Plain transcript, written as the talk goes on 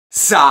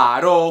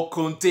Sarò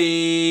con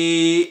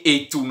te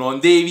e tu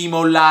non devi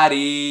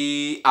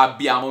mollare,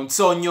 abbiamo un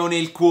sogno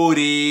nel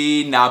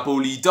cuore,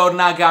 Napoli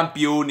torna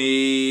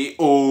campione,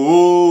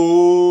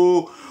 oh,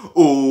 oh,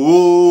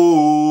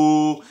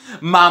 oh, oh.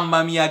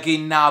 Mamma mia che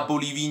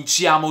Napoli,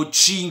 vinciamo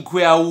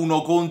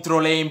 5-1 contro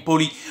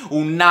l'Empoli,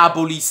 un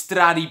Napoli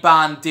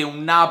straripante,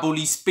 un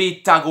Napoli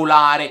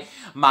spettacolare.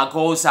 Ma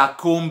cosa ha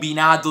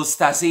combinato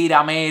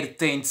stasera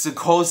Mertens?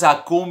 Cosa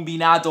ha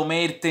combinato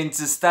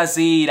Mertens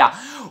stasera?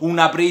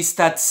 Una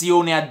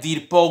prestazione a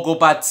dir poco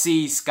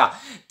pazzesca,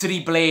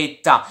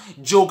 tripletta,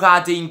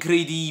 giocate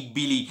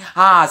incredibili,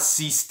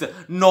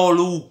 assist, no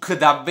look,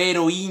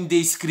 davvero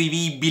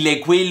indescrivibile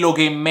quello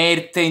che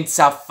Mertens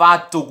ha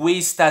fatto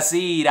questa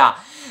sera.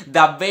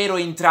 Davvero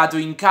è entrato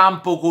in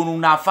campo con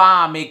una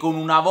fame, con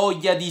una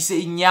voglia di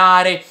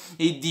segnare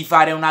e di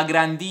fare una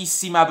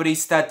grandissima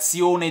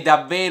prestazione,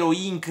 davvero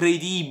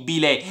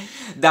incredibile,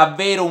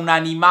 davvero un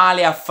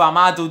animale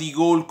affamato di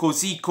gol,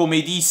 così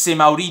come disse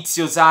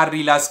Maurizio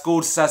Sarri la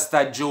scorsa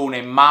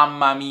stagione.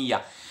 Mamma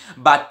mia,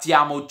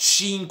 battiamo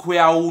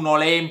 5-1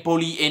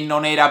 l'Empoli e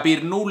non era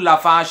per nulla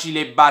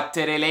facile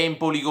battere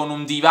l'Empoli con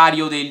un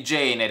divario del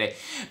genere,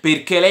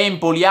 perché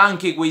l'Empoli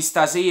anche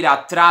questa sera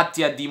a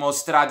tratti ha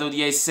dimostrato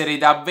di essere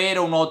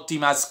davvero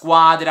un'ottima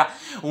squadra,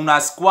 una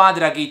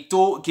squadra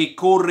che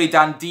corre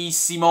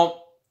tantissimo,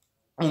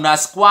 una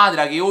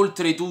squadra che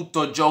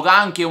oltretutto gioca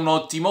anche un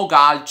ottimo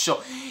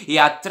calcio e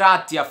a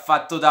tratti ha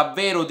fatto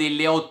davvero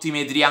delle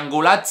ottime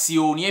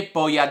triangolazioni e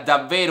poi ha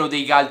davvero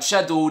dei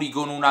calciatori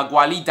con una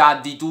qualità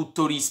di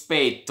tutto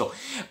rispetto.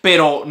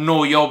 Però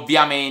noi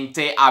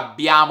ovviamente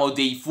abbiamo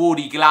dei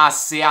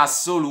fuoriclasse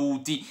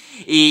assoluti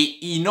e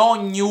in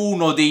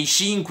ognuno dei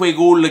 5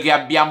 gol che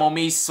abbiamo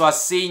messo a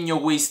segno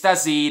questa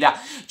sera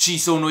ci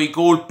sono i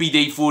colpi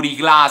dei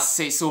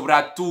fuoriclasse,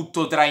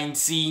 soprattutto tra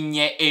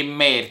Insigne e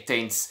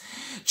Mertens.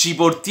 Ci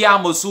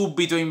portiamo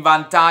subito in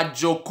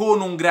vantaggio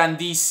con un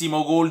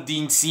grandissimo gol di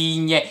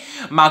Insigne,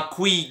 ma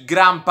qui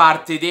gran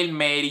parte del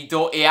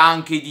merito è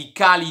anche di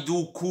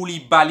Kalidou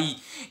Koulibaly,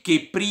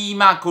 che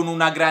prima con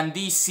una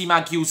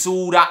grandissima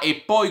chiusura e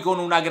poi con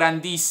una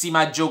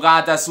grandissima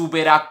giocata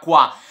supera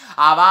qua,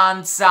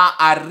 avanza,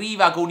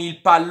 arriva con il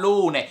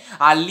pallone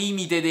al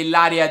limite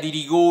dell'area di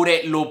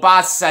rigore, lo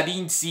passa ad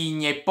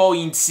Insigne e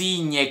poi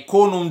Insigne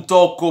con un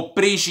tocco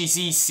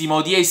precisissimo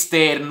di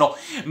esterno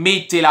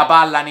mette la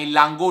palla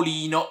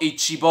nell'angolino e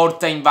ci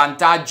porta in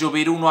vantaggio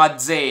per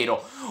 1-0.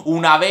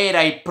 Una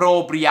vera e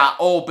propria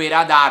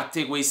opera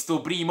d'arte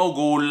questo primo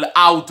gol,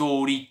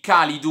 autori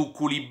Kalidou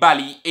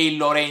Koulibaly e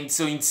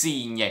Lorenzo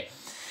Insigne.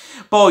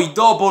 Poi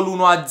dopo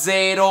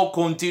l'1-0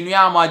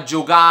 continuiamo a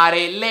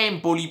giocare,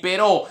 l'Empoli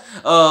però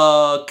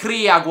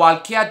crea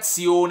qualche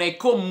azione,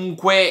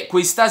 comunque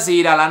questa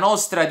sera la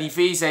nostra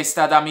difesa è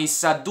stata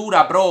messa a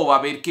dura prova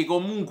perché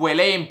comunque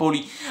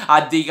l'Empoli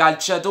ha dei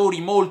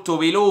calciatori molto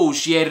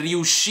veloci, è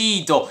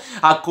riuscito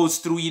a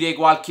costruire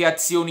qualche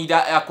azione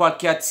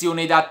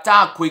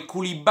d'attacco e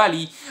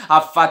Koulibaly ha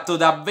fatto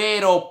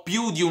davvero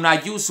più di una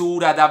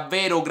chiusura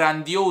davvero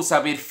grandiosa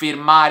per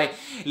fermare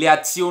le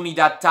azioni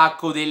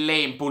d'attacco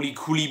dell'Empoli.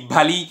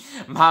 Koulibaly,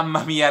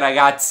 mamma mia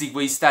ragazzi,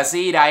 questa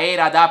sera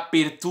era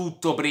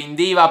dappertutto,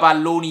 prendeva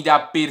palloni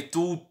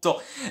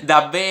dappertutto,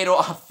 davvero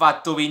ha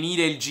fatto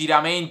venire il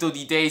giramento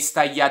di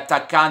testa agli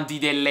attaccanti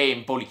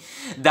dell'Empoli,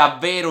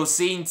 davvero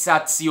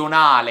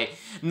sensazionale.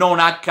 Non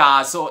a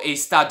caso è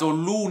stato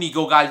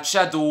l'unico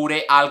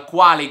calciatore al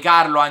quale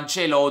Carlo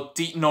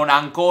Ancelotti non ha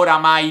ancora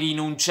mai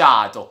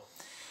rinunciato.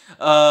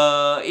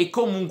 E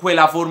comunque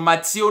la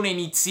formazione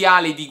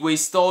iniziale di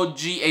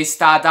quest'oggi è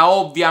stata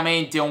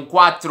ovviamente un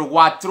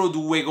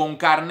 4-4-2 con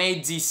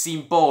Karnezis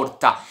in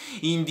porta,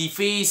 in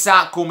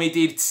difesa come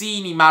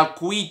terzini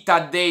Malquit a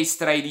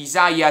destra ed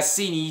Isai a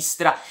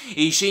sinistra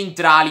e i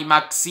centrali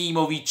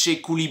Maksimovic e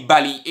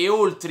Koulibaly, e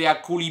oltre a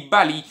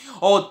Koulibaly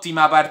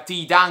ottima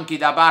partita anche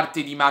da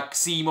parte di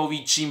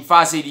Maksimovic in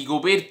fase di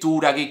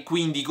copertura, che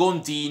quindi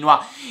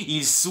continua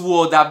il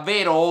suo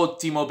davvero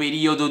ottimo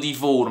periodo di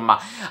forma.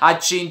 A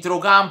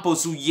centrocampo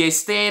sugli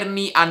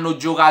esterni hanno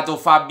giocato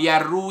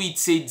Fabian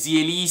Ruiz e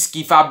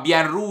Zielinski.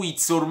 Fabian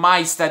Ruiz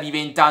ormai sta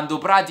diventando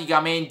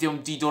praticamente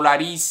un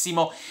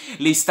titolarissimo,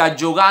 le sta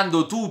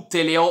giocando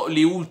tutte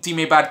le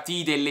ultime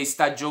partite e le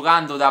sta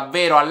giocando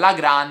davvero alla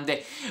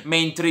grande,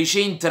 mentre i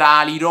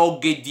centrali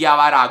Rog e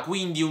Diawara,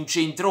 quindi un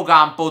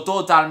centrocampo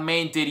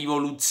totalmente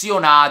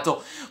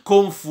rivoluzionato,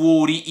 con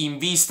fuori in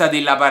vista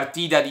della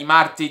partita di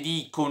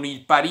martedì con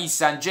il Paris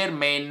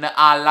Saint-Germain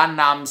alla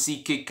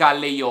Namsik e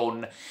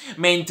Callejon,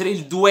 mentre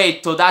il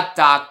duetto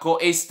d'attacco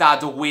è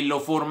stato quello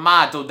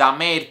formato da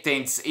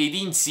Mertens ed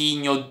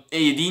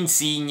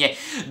Insigne,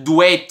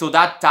 duetto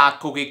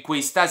d'attacco che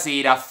questa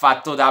sera ha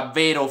fatto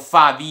davvero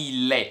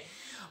faville.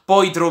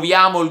 Poi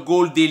troviamo il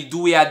gol del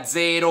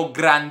 2-0,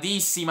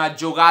 grandissima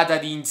giocata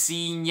di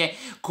Insigne,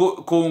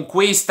 con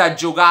questa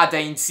giocata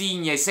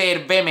Insigne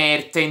serve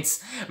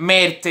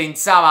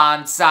Mertens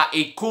avanza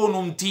e con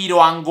un tiro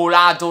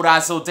angolato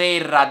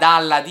rasoterra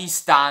dalla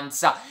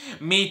distanza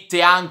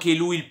mette anche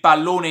lui il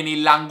pallone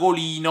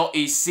nell'angolino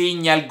e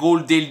segna il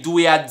gol del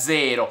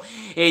 2-0.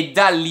 e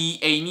da lì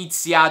è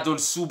iniziato il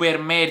super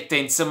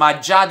Mertens, ma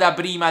già da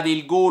prima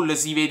del gol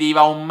si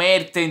vedeva un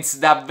Mertens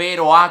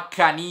davvero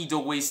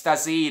accanito questa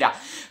sera,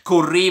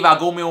 correva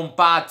come un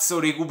pazzo,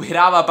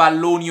 recuperava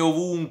palloni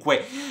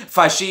ovunque,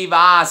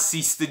 faceva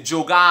assist,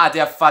 giocate,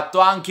 ha fatto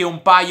anche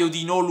un paio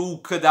di no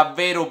look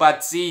davvero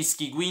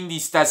pazzeschi, quindi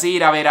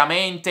stasera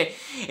veramente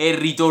è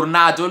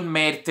ritornato il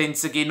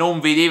Mertens che non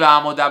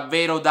vedevamo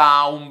davvero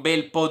da un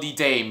bel po' di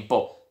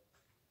tempo.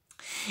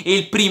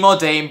 Il primo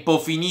tempo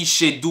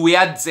finisce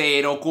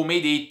 2-0, come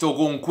detto,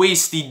 con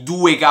questi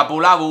due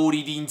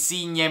capolavori di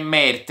Insigne e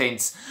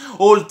Mertens.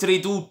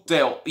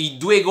 Oltretutto i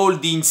due gol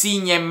di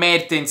Insigne e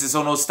Mertens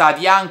sono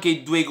stati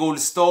anche due gol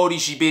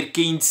storici,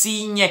 perché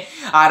Insigne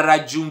ha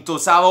raggiunto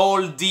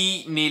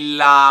Savoldi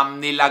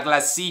nella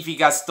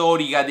classifica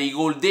storica dei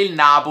gol del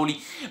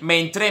Napoli,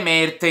 mentre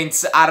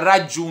Mertens ha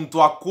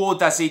raggiunto a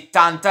quota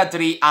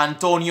 73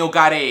 Antonio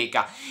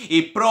Careca,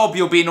 e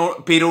proprio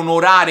per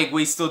onorare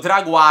questo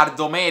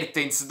traguardo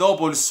Mertens,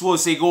 dopo il suo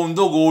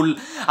secondo gol,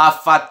 ha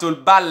fatto il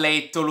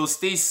balletto, lo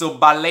stesso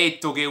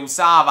balletto che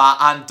usava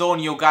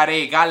Antonio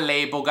Careca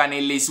all'epoca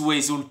nelle sue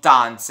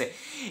esultanze.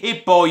 E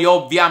poi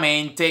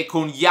ovviamente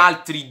con gli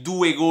altri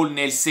due gol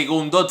nel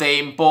secondo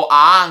tempo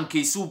ha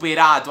anche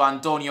superato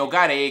Antonio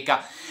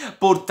Careca,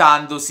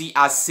 portandosi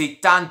a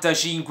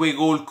 75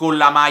 gol con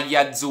la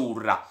maglia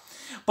azzurra.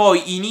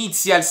 Poi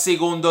inizia il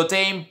secondo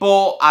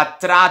tempo a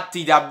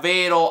tratti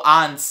davvero,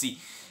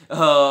 anzi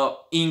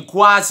in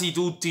quasi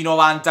tutti i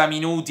 90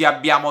 minuti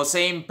abbiamo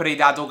sempre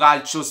dato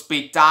calcio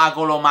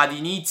spettacolo, ma ad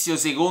inizio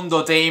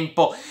secondo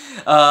tempo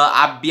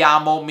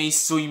abbiamo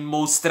messo in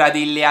mostra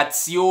delle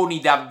azioni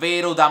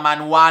davvero da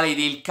manuale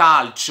del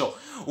calcio.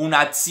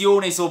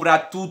 Un'azione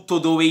soprattutto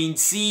dove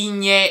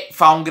Insigne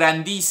fa un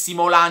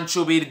grandissimo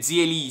lancio per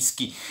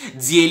Zielinski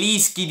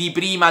di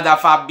prima da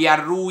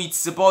Fabian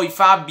Ruiz, poi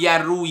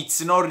Fabian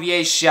Ruiz non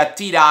riesce a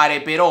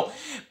tirare, però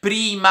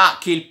prima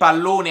che il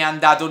pallone è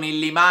andato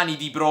nelle mani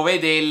di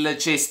Provedel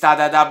c'è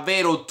stata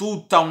davvero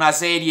tutta una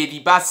serie di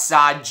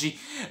passaggi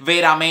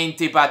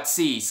veramente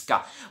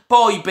pazzesca.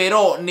 Poi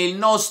però nel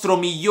nostro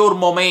miglior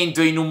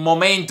momento, in un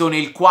momento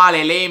nel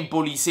quale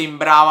l'Empoli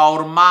sembrava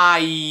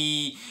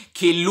ormai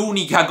che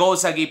l'unica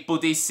cosa che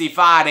potesse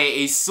fare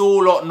è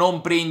solo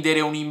non prendere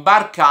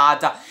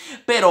un'imbarcata,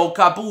 però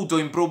Caputo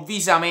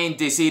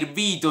improvvisamente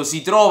servito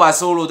si trova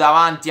solo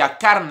davanti a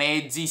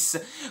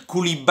Karnezis,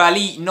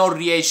 Koulibaly non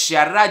riesce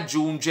a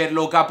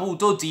raggiungerlo,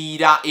 Caputo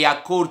tira e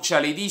accorcia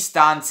le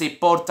distanze e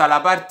porta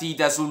la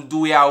partita sul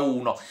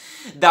 2-1.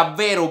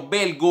 Davvero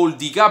bel gol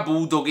di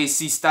Caputo, che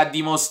si sta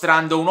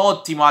dimostrando un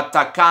ottimo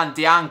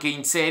attaccante anche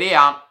in Serie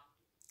A.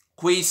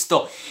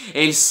 Questo è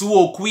il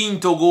suo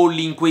quinto gol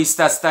in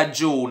questa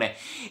stagione.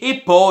 E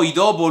poi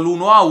dopo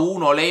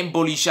l'1-1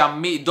 l'Empoli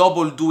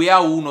dopo il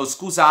 2-1,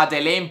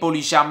 scusate,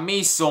 l'Empoli ci ha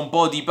messo un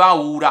po' di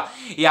paura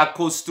e ha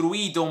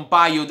costruito un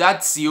paio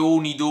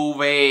d'azioni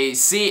dove,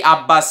 se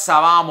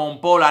abbassavamo un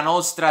po' la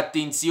nostra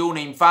attenzione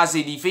in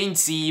fase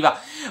difensiva,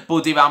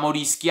 potevamo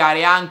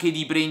rischiare anche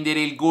di prendere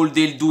il gol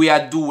del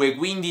 2-2.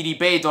 Quindi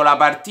ripeto, la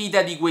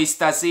partita di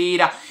questa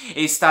sera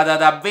è stata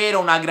davvero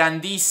una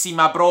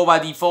grandissima prova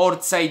di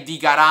forza e di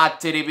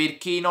carattere,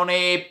 perché non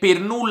è per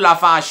nulla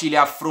facile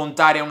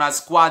affrontare una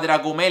squadra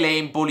come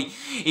l'Empoli,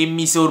 e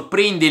mi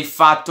sorprende il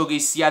fatto che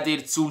sia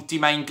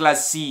terzultima in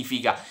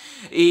classifica.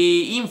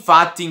 E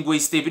infatti in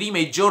queste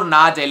prime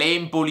giornate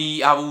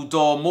l'Empoli ha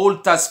avuto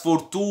molta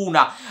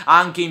sfortuna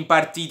anche in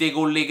partite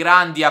con le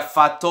grandi, ha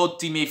fatto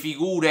ottime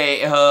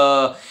figure,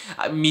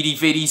 mi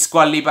riferisco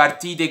alle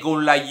partite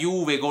con la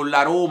Juve, con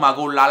la Roma,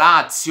 con la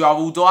Lazio, ha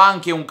avuto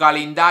anche un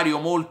calendario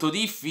molto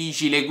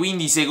difficile,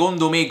 quindi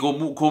secondo me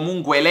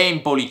comunque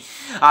l'Empoli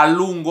a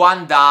lungo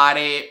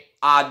andare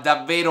ha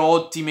davvero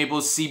ottime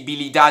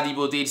possibilità di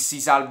potersi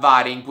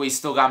salvare in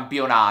questo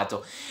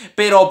campionato.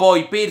 Però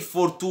poi per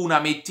fortuna,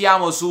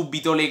 mettiamo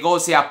subito le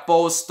cose a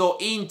posto,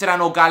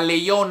 entrano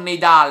Callejon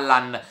ed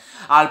Allan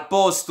al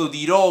posto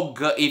di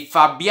Rog e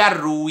Fabian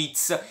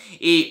Ruiz,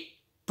 e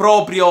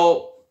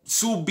proprio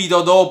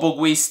subito dopo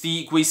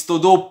questo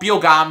doppio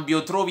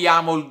cambio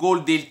troviamo il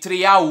gol del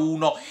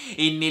 3-1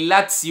 e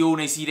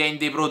nell'azione si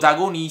rende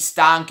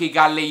protagonista anche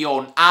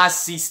Callejon,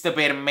 assist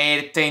per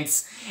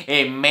Mertens,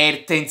 e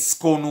Mertens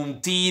con un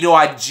tiro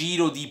a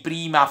giro di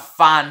prima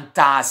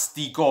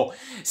fantastico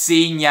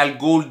segna il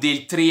gol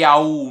del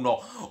 3-1,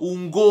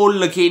 un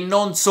gol che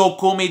non so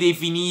come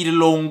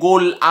definirlo, un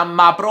gol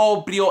ma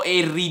proprio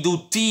è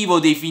riduttivo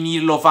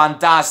definirlo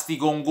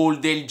fantastico un gol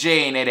del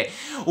genere,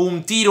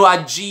 un tiro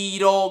a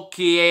giro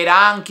che era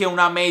anche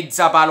una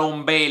mezza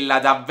palombella,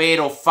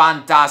 davvero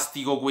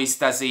fantastico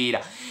questa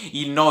sera.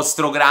 Il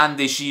nostro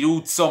grande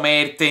CIRUZZO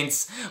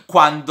Mertens,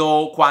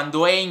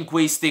 quando è in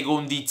queste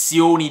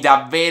condizioni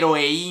davvero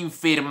è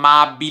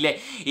infermabile,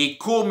 e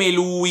come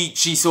lui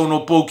ci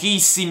sono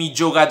pochissimi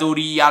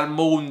giocatori al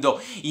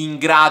mondo in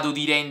grado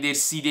di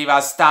rendersi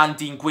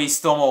devastanti in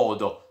questo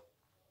modo.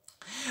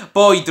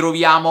 Poi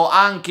troviamo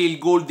anche il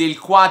gol del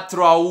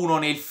 4-1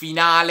 nel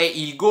finale,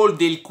 il gol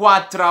del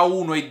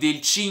 4-1 e del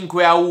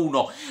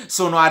 5-1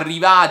 sono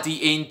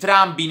arrivati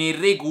entrambi nel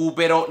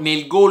recupero.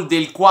 Nel gol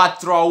del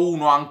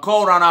 4-1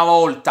 ancora una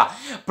volta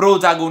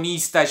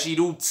protagonista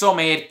CIRUZZO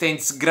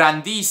Mertens,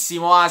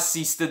 grandissimo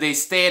assist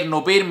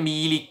d'esterno per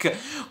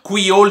Milik.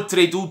 Qui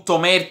oltretutto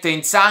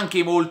Mertens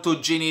anche molto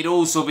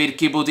generoso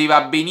perché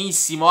poteva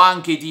benissimo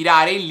anche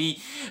tirare lì,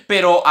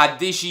 però ha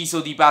deciso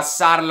di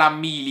passarla a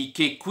Milik,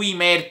 e qui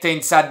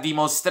Mertens ha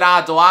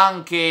dimostrato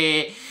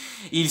anche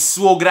il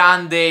suo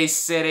grande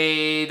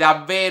essere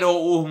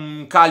davvero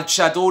un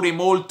calciatore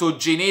molto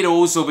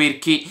generoso,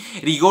 perché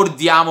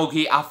ricordiamo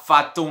che ha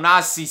fatto un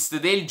assist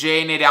del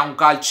genere a un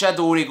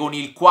calciatore con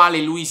il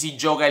quale lui si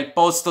gioca il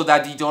posto da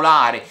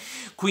titolare.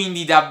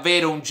 Quindi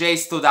davvero un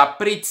gesto da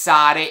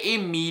apprezzare. E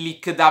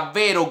Milik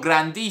davvero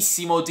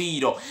grandissimo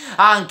tiro,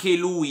 anche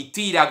lui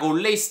tira con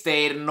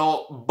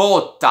l'esterno,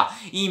 botta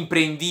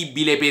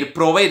imprendibile per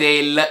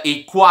Provedel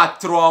e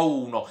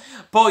 4-1.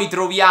 Poi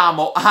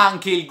troviamo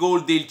anche il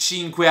gol del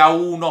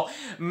 5-1,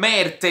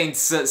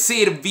 Mertens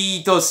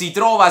servito, si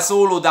trova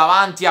solo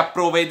davanti a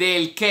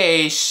Provedel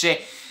che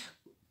esce,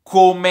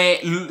 come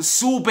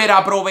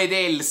supera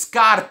Provedel,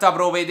 scarta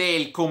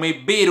Provedel come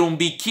bere un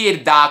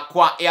bicchiere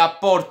d'acqua e a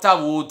porta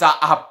vuota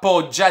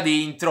appoggia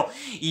dentro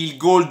il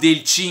gol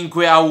del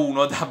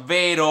 5-1.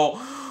 Davvero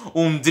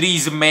un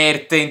Dries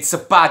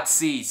Mertens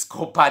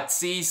pazzesco,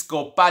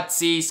 pazzesco,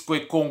 pazzesco,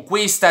 e con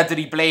questa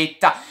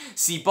tripletta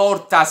si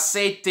porta a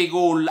 7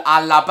 gol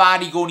alla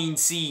pari con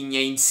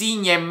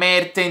Insigne e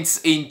Mertens,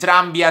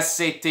 entrambi a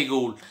 7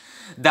 gol.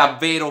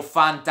 Davvero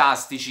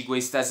fantastici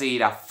questa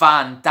sera,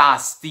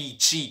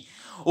 fantastici.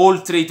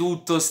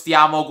 Oltretutto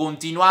stiamo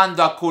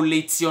continuando a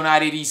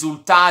collezionare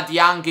risultati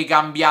anche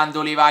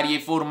cambiando le varie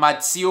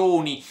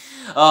formazioni,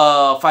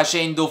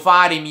 facendo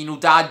fare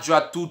minutaggio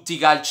a tutti i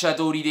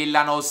calciatori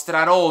della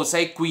nostra rosa,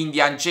 e quindi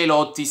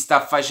Ancelotti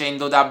sta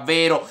facendo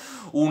davvero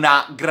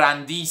una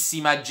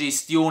grandissima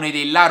gestione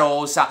della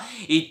rosa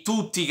e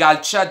tutti i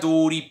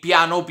calciatori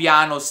piano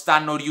piano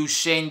stanno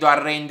riuscendo a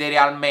rendere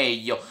al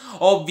meglio.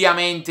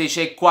 Ovviamente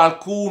c'è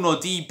qualcuno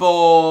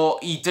tipo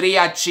i 3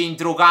 a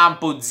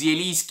centrocampo,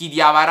 Zielinski,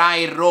 Diawara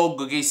e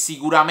Rog, che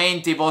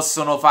sicuramente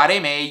possono fare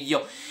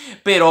meglio,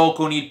 però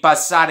con il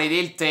passare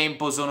del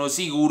tempo sono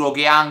sicuro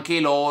che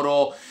anche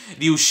loro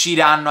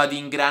riusciranno ad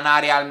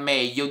ingranare al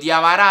meglio.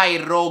 Diawara e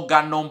Rog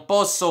hanno un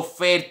po'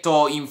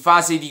 sofferto in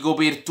fase di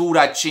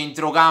copertura a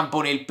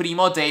centrocampo nel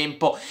primo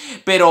tempo,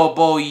 però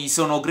poi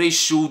sono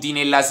cresciuti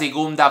nella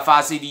seconda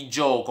fase di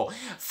gioco.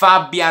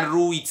 Fabian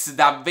Ruiz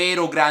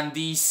davvero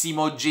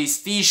grandissimo,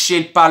 gestisce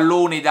il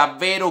pallone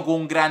davvero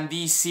con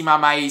grandissima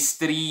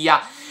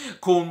maestria,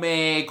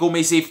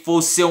 come se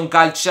fosse un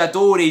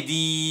calciatore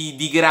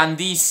di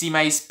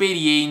grandissima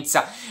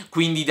esperienza.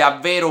 Quindi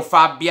davvero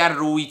Fabian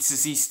Ruiz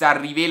si sta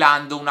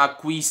rivelando un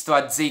acquisto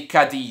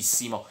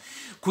azzeccatissimo.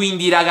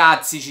 Quindi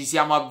ragazzi, ci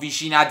siamo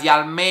avvicinati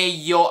al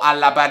meglio,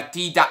 alla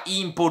partita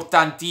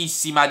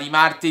importantissima di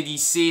martedì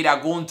sera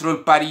contro il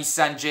Paris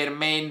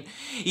Saint-Germain.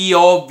 Io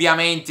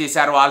ovviamente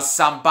sarò al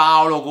San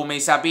Paolo, come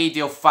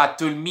sapete ho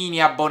fatto il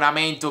mini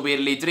abbonamento per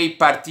le 3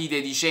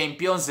 partite di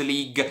Champions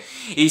League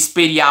e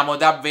speriamo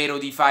davvero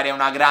di fare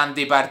una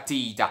grande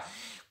partita.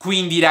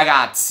 Quindi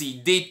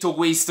ragazzi, detto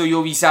questo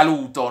io vi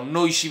saluto,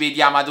 noi ci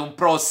vediamo ad un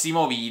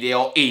prossimo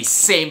video e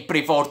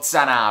sempre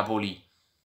Forza Napoli!